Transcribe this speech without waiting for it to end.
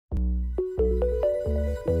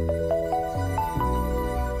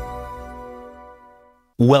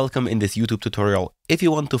Welcome in this YouTube tutorial. If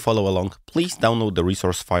you want to follow along, please download the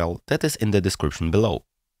resource file that is in the description below.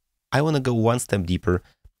 I want to go one step deeper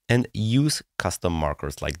and use custom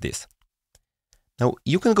markers like this. Now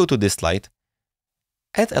you can go to this slide,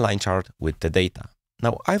 add a line chart with the data.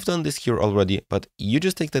 Now I've done this here already, but you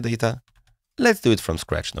just take the data. Let's do it from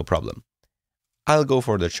scratch, no problem. I'll go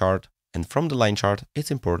for the chart, and from the line chart,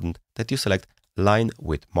 it's important that you select line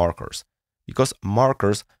with markers, because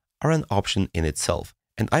markers are an option in itself.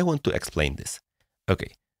 And I want to explain this.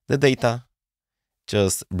 Okay, the data,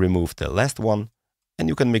 just remove the last one, and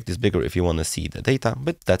you can make this bigger if you want to see the data,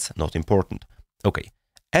 but that's not important. Okay,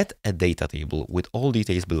 add a data table with all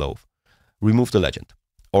details below. Remove the legend,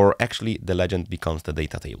 or actually the legend becomes the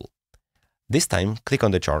data table. This time, click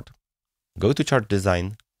on the chart, go to chart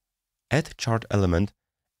design, add chart element,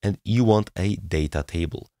 and you want a data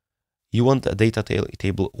table. You want a data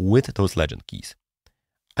table with those legend keys.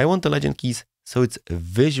 I want the legend keys so it's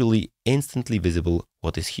visually instantly visible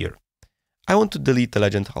what is here. I want to delete the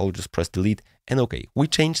legend, I'll just press delete, and okay, we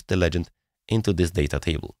changed the legend into this data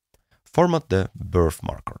table. Format the birth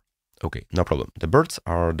marker. Okay, no problem. The birds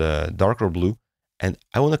are the darker blue, and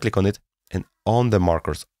I want to click on it and on the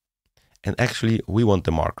markers. And actually, we want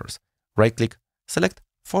the markers. Right click, select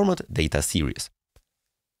Format Data Series.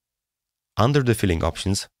 Under the filling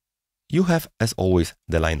options, you have, as always,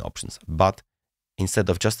 the line options, but instead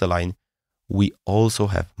of just a line, we also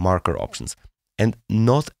have marker options. And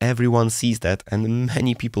not everyone sees that, and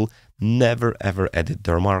many people never ever edit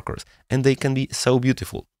their markers, and they can be so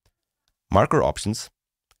beautiful. Marker options,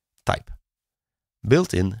 type,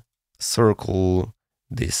 built-in, circle,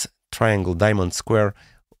 this triangle, diamond, square.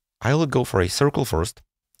 I will go for a circle first.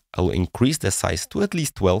 I will increase the size to at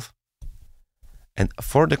least 12. And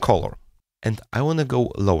for the color, and I want to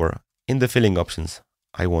go lower in the filling options,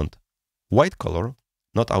 I want white color,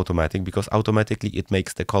 not automatic, because automatically it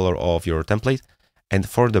makes the color of your template. And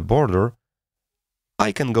for the border,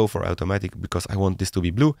 I can go for automatic because I want this to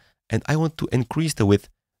be blue, and I want to increase the width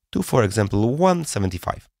to, for example,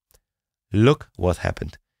 175. Look what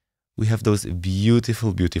happened. We have those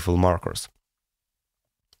beautiful, beautiful markers.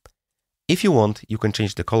 If you want, you can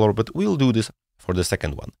change the color, but we'll do this for the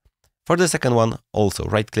second one. For the second one, also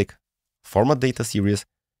right-click, Format Data Series,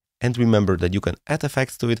 and remember that you can add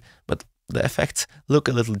effects to it, but the effects look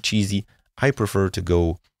a little cheesy. I prefer to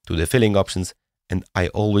go to the filling options, and I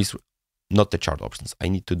always, not the chart options, I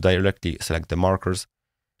need to directly select the markers.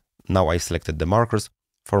 Now I selected the markers,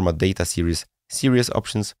 Format Data Series, Series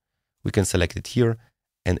options. We can select it here,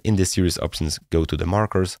 and in the series options, go to the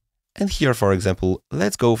markers. And here, for example,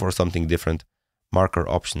 let's go for something different. Marker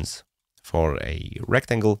options for a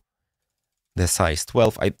rectangle, the size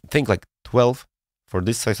 12. I think like 12 for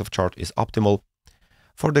this size of chart is optimal.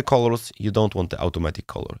 For the colors, you don't want the automatic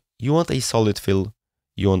color. You want a solid fill,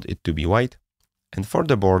 you want it to be white. And for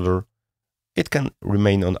the border, it can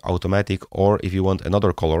remain on automatic, or if you want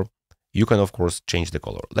another color, you can of course change the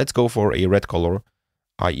color. Let's go for a red color.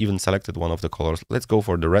 I even selected one of the colors. Let's go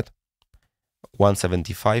for the red.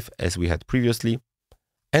 175 as we had previously.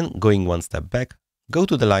 And going one step back, go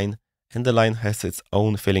to the line, and the line has its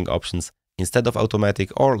own filling options. Instead of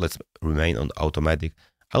automatic, or let's remain on automatic,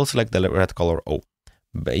 I'll select the red color. Oh,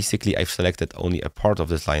 basically I've selected only a part of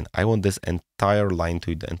this line. I want this entire line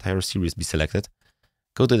to the entire series be selected.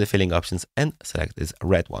 Go to the filling options and select this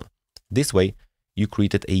red one. This way, you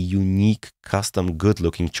created a unique, custom,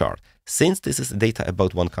 good-looking chart. Since this is data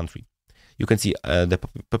about one country, you can see the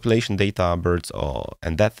population data, birds,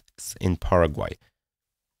 and deaths in Paraguay.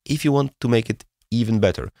 If you want to make it even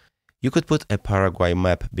better, you could put a Paraguay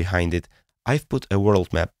map behind it. I've put a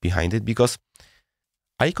world map behind it because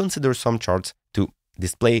I consider some charts to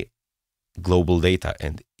display global data.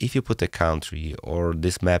 And if you put a country or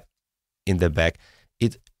this map in the back,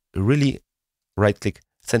 it really, right-click,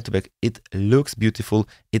 send to back, it looks beautiful,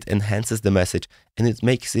 it enhances the message, and it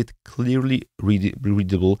makes it clearly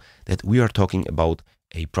readable that we are talking about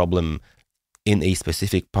a problem in a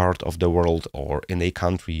specific part of the world or in a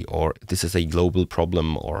country, or this is a global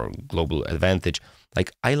problem or global advantage.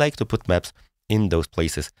 Like, I like to put maps in those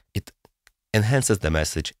places. It enhances the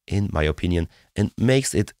message, in my opinion, and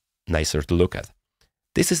makes it nicer to look at.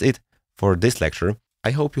 This is it for this lecture.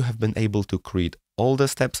 I hope you have been able to create all the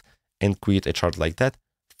steps and create a chart like that.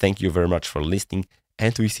 Thank you very much for listening,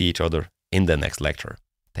 and we see each other in the next lecture.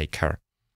 Take care.